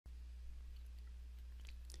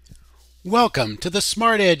Welcome to the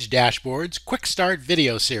SmartEDGE Dashboard's Quick Start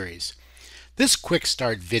video series. This Quick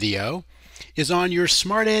Start video is on your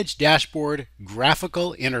SmartEDGE Dashboard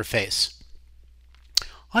graphical interface.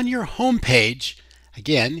 On your home page,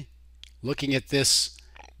 again, looking at this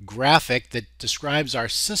graphic that describes our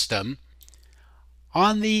system,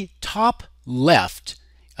 on the top left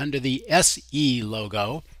under the SE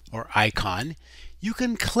logo or icon, you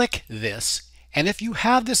can click this, and if you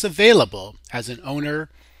have this available as an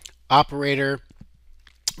owner, operator,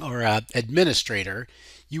 or administrator,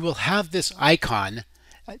 you will have this icon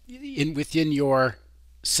within your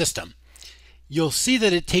system. You'll see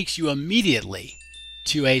that it takes you immediately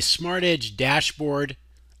to a SmartEDGE dashboard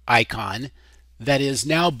icon that is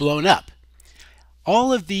now blown up.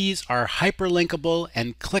 All of these are hyperlinkable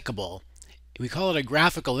and clickable. We call it a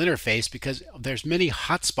graphical interface because there's many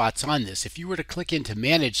hotspots on this. If you were to click into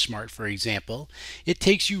Manage Smart, for example, it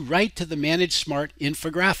takes you right to the Manage Smart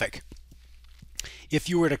infographic. If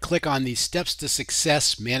you were to click on the Steps to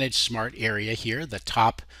Success Manage Smart area here, the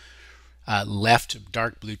top left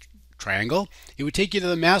dark blue triangle, it would take you to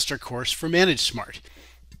the master course for Manage Smart.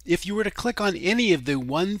 If you were to click on any of the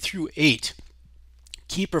 1 through 8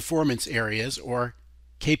 key performance areas or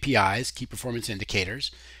KPIs, key performance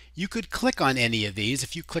indicators, you could click on any of these.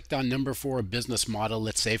 If you clicked on number 4, business model,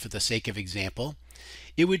 let's say for the sake of example,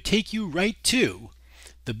 it would take you right to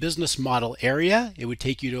the business model area. It would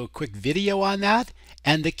take you to a quick video on that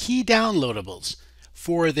and the key downloadables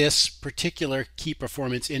for this particular key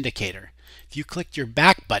performance indicator. If you clicked your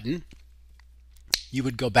back button, you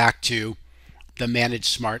would go back to the Manage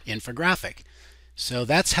Smart infographic. So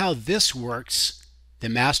that's how this works. The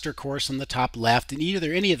master course on the top left, and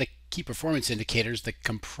either any of the key performance indicators that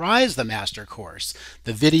comprise the master course,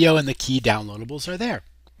 the video and the key downloadables are there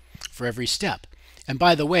for every step. And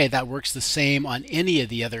by the way, that works the same on any of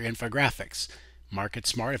the other infographics. Market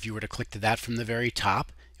Smart, if you were to click to that from the very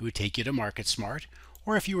top, it would take you to Market Smart.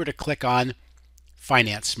 Or if you were to click on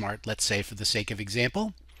Finance Smart, let's say for the sake of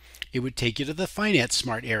example, it would take you to the Finance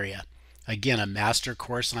Smart area. Again, a master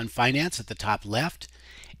course on finance at the top left.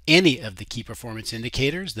 Any of the key performance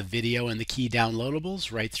indicators, the video and the key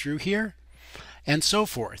downloadables right through here, and so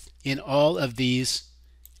forth in all of these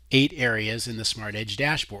 8 areas in the SmartEDGE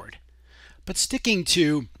dashboard. But sticking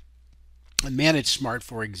to Manage Smart,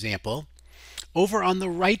 for example, over on the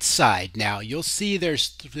right side now, you'll see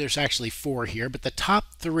there's actually 4 here, but the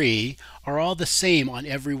top 3 are all the same on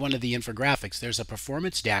every one of the infographics. There's a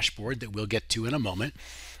performance dashboard that we'll get to in a moment,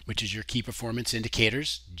 which is your key performance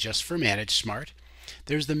indicators just for Manage Smart.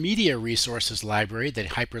 There's the Media Resources Library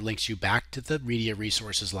that hyperlinks you back to the Media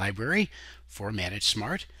Resources Library for Manage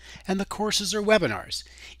Smart, and the courses or webinars.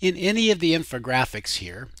 In any of the infographics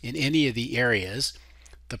here, in any of the areas,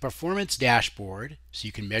 the performance dashboard, so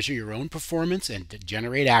you can measure your own performance and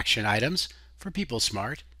generate action items for People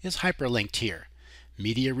Smart, is hyperlinked here.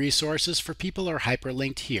 Media Resources for People are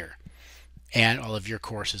hyperlinked here, and all of your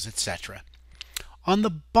courses, etc. On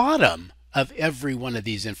the bottom of every one of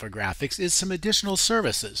these infographics is some additional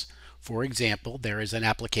services. For example, there is an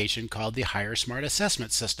application called the Hire Smart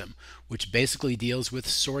Assessment System, which basically deals with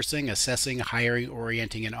sourcing, assessing, hiring,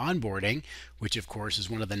 orienting, and onboarding, which of course is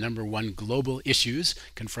one of the #1 global issues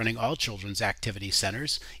confronting all children's activity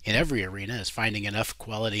centers in every arena, is finding enough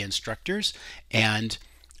quality instructors and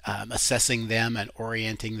assessing them and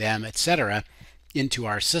orienting them, etc., into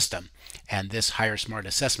our system. And this Hire Smart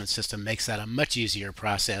Assessment System makes that a much easier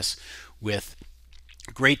process with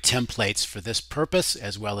great templates for this purpose,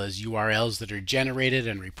 as well as URLs that are generated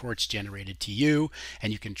and reports generated to you,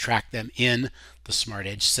 and you can track them in the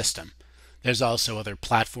SmartEDGE system. There's also other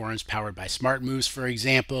platforms powered by Smart Moves, for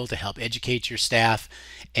example, to help educate your staff,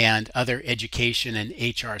 and other education and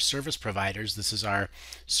HR service providers. This is our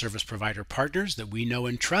service provider partners that we know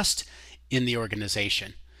and trust in the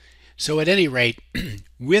organization. So at any rate,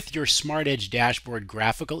 with your SmartEDGE dashboard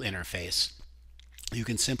graphical interface, you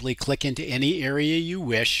can simply click into any area you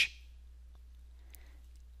wish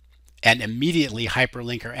and immediately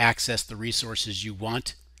hyperlink or access the resources you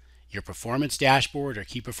want. Your performance dashboard or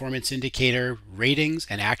key performance indicator ratings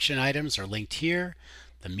and action items are linked here.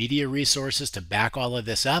 The media resources to back all of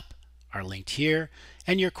this up are linked here,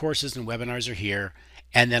 and your courses and webinars are here.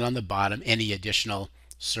 And then on the bottom, any additional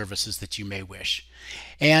services that you may wish.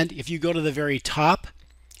 And if you go to the very top,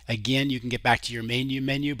 again, you can get back to your main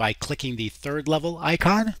menu by clicking the 3rd level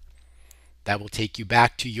icon. That will take you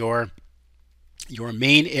back to your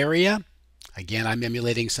main area. Again, I'm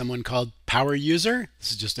emulating someone called Power User.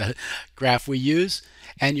 This is just a graph we use.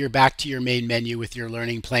 And you're back to your main menu with your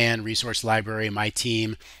learning plan, resource library, my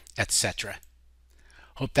team, etc.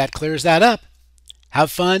 Hope that clears that up.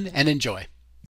 Have fun and enjoy.